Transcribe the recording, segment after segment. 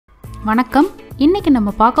வணக்கம். இன்னைக்கு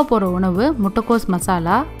நம்ம பார்க்க போகிற உணவு முட்டைக்கோஸ்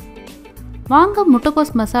மசாலா. வாங்க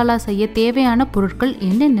முட்டைக்கோஸ் மசாலா செய்ய தேவையான பொருட்கள்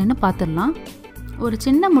என்னென்னு பார்த்துடலாம். ஒரு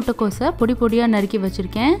சின்ன முட்டைக்கோஸை பொடி பொடியாக நறுக்கி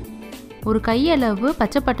வச்சுருக்கேன். ஒரு கையளவு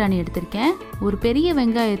பச்சை பட்டாணி எடுத்திருக்கேன். ஒரு பெரிய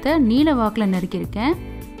வெங்காயத்தை நீல வாக்கில் நறுக்கியிருக்கேன்.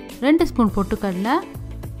 2 ஸ்பூன் பொட்டுக்கடலை,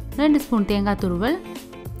 2 ஸ்பூன் தேங்காய் துருவல்,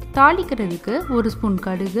 தாளிக்கிறதுக்கு 1 ஸ்பூன்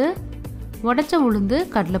கடுகு, உடைச்ச உளுந்து,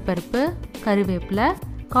 கடலைப்பருப்பு, கறிவேப்பிலை,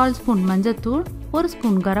 1/4 ஸ்பூன் மஞ்சத்தூள், 1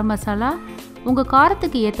 ஸ்பூன் கரம் மசாலா, உங்கள்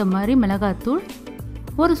காரத்துக்கு ஏற்ற மாதிரி மிளகாத்தூள்,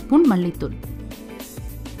 1 ஸ்பூன் மல்லித்தூள்.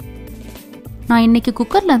 நான் இன்றைக்கி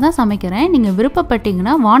குக்கரில் தான் சமைக்கிறேன். நீங்கள்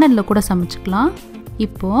விருப்பப்பட்டீங்கன்னா வானலில் கூட சமைச்சிக்கலாம்.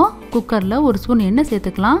 இப்போது குக்கரில் 1 ஸ்பூன் எண்ணெய்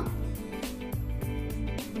சேர்த்துக்கலாம்.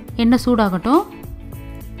 எண்ணெய் சூடாகட்டும்.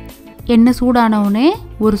 எண்ணெய் சூடானவுடனே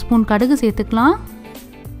 1 ஸ்பூன் கடுகு சேர்த்துக்கலாம்.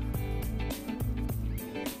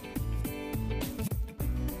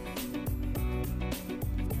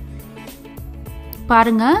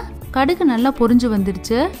 பாருங்க, கடுகு நல்லா பொரிஞ்சு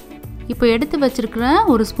வந்துருச்சு. இப்போ எடுத்து வச்சிருக்கிற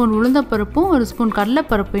 1 ஸ்பூன் உளுந்தப்பருப்பும் 1 ஸ்பூன்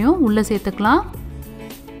கடலைப்பருப்பையும் உள்ளே சேர்த்துக்கலாம்.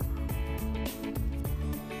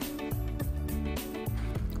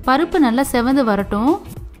 பருப்பு நல்லா செவந்து வரட்டும்.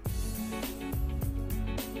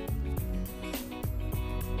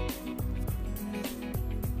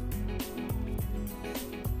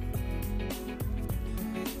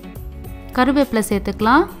 கறிவேப்பிலை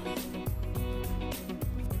சேர்த்துக்கலாம்.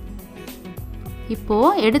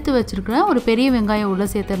 இப்போது எடுத்து வச்சிருக்கிற ஒரு பெரிய வெங்காயம் உள்ளே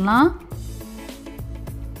சேர்த்துடலாம்.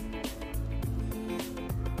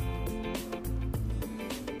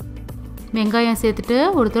 வெங்காயம் சேர்த்துட்டு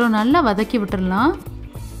ஒரு தடவை நல்லா வதக்கி விட்டுடலாம்.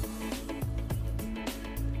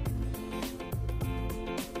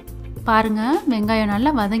 பாருங்க, வெங்காயம்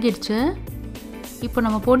நல்லா வதங்கிடுச்சு. இப்போ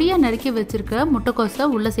நம்ம பொடியாக நறுக்கி வச்சிருக்கிற முட்டைக்கோஸை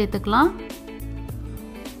உள்ளே சேர்த்துக்கலாம்.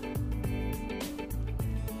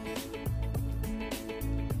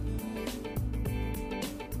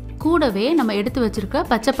 கூடவே நம்ம எடுத்து வச்சிருக்க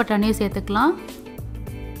பச்சை பட்டாணியை சேர்த்துக்கலாம்.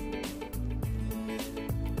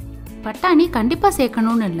 பட்டாணி கண்டிப்பாக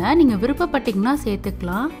சேர்க்கணும்னு இல்லை, நீங்கள் விருப்பப்பட்டீங்கன்னா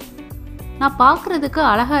சேர்த்துக்கலாம். நான் பார்க்குறதுக்கு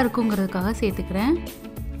அழகாக இருக்குங்கிறதுக்காக சேர்த்துக்கிறேன்.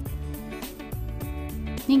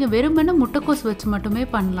 நீங்கள் வெறுமனே முட்டைக்கோஸ் வச்சு மட்டுமே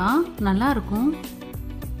பண்ணலாம், நல்லாயிருக்கும்.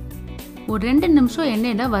 ஒரு 2 நிமிஷம்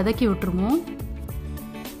எண்ணெயில் வதக்கி விட்டுருவோம்.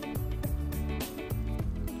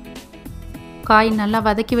 காய் நல்லா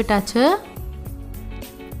வதக்கி விட்டாச்சு.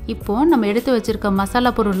 இப்போது நம்ம எடுத்து வச்சுருக்க மசாலா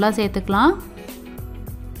பொருள்லாம் சேர்த்துக்கலாம்.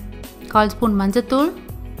 1/4 ஸ்பூன் மஞ்சத்தூள்,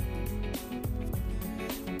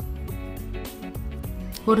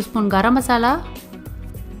 1 ஸ்பூன் கரம் மசாலா,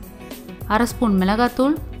 1/2 ஸ்பூன்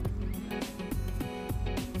மிளகாத்தூள்,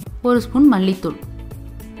 1 ஸ்பூன் மல்லித்தூள்.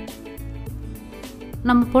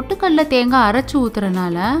 நம்ம பொட்டுக்கடலை தேங்காய் அரைச்சி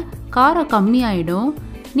ஊற்றுறதுனால காரம் கம்மியாயிடும்.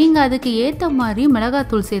 நீங்கள் அதுக்கு ஏற்ற மாதிரி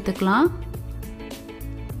மிளகாத்தூள் சேர்த்துக்கலாம்.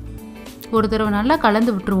 ஒரு தடவை நல்லா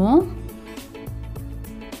கலந்து விட்டுருவோம்.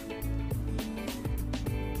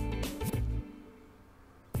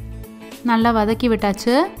 நல்லா வதக்கி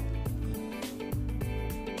விட்டாச்சு.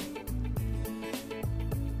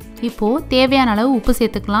 இப்போ தேவையான அளவு உப்பு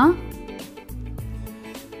சேர்த்துக்கலாம்.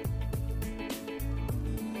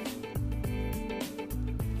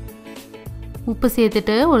 உப்பு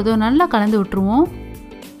சேர்த்துட்டு ஒரு தடவை நல்லா கலந்து விட்டுருவோம்.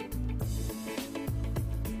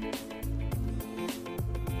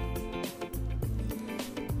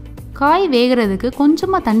 காய் வேகிறதுக்கு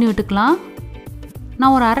கொஞ்சமாக தண்ணி விட்டுக்கலாம்.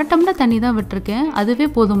 நான் ஒரு 1/2 டம்ளர் தண்ணி தான் விட்டுருக்கேன், அதுவே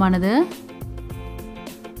போதுமானது.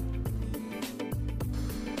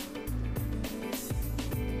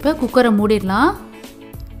 இப்போ குக்கரை மூடிடலாம்.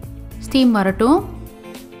 ஸ்டீம் வரட்டும்.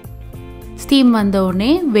 ஸ்டீம் வந்த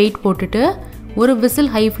உடனே வெயிட் போட்டுட்டு ஒரு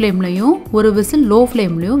விசில் ஹை ஃப்ளேம்லையும் ஒரு விசில் லோ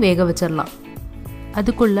ஃப்ளேம்லையும் வேக வச்சிடலாம்.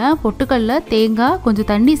 அதுக்குள்ளே பொட்டுக்கடலை தேங்காய்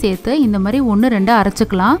கொஞ்சம் தண்ணி சேர்த்து இந்த மாதிரி 1-2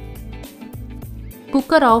 அரைச்சிக்கலாம்.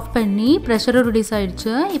 குக்கர் ஆஃப் பண்ணி ப்ரெஷரும் ரிலீஸ்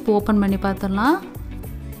ஆகிடுச்சு. இப்போ ஓப்பன் பண்ணி பார்த்துடலாம்.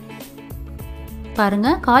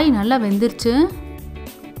 பாருங்கள், காய் நல்லா வெந்துருச்சு.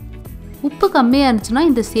 உப்பு கம்மியாக இருந்துச்சுன்னா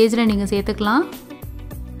இந்த ஸ்டேஜில் நீங்கள் சேர்த்துக்கலாம்.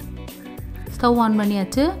 ஸ்டவ் ஆன்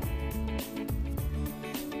பண்ணியாச்சு.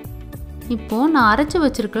 இப்போது நான் அரைச்சி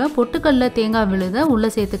வச்சுருக்கிற பொட்டுக்கடலை தேங்காய் விழுதை உள்ளே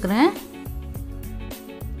சேர்த்துக்கிறேன்.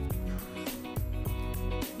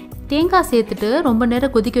 தேங்காய் சேர்த்துட்டு ரொம்ப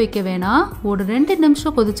நேரம் கொதிக்க வைக்க வேணாம், ஒரு 2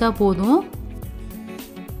 நிமிஷம் கொதிச்சா போதும்.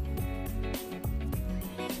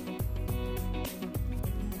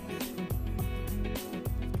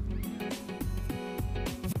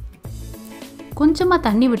 கொஞ்சமாக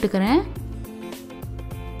தண்ணி விட்டுக்கிறேன்.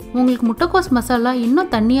 உங்களுக்கு முட்டைக்கோஸ் மசாலா இன்னும்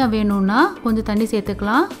தண்ணியாக வேணும்னா கொஞ்சம் தண்ணி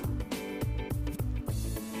சேர்த்துக்கலாம்.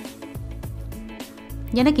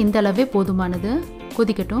 எனக்கு இந்த அளவே போதுமானது.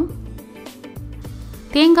 கொதிக்கட்டும்.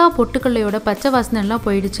 தேங்காய் பொட்டுக்கடலையோட பச்சை வாசனை எல்லாம்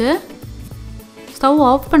போயிடுச்சு. ஸ்டவ்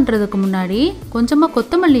ஆஃப் பண்ணுறதுக்கு முன்னாடி கொஞ்சமாக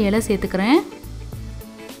கொத்தமல்லி இலை சேர்த்துக்கிறேன்.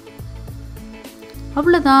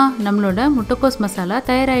 அவ்வளோதான், நம்மளோட முட்டைக்கோஸ் மசாலா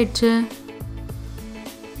தயாராகிடுச்சு.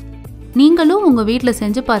 நீங்களும் உங்கள் வீட்டில்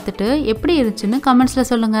செஞ்சு பார்த்துட்டு எப்படி இருந்துச்சுன்னு கமெண்ட்ஸில்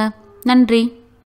சொல்லுங்கள். நன்றி.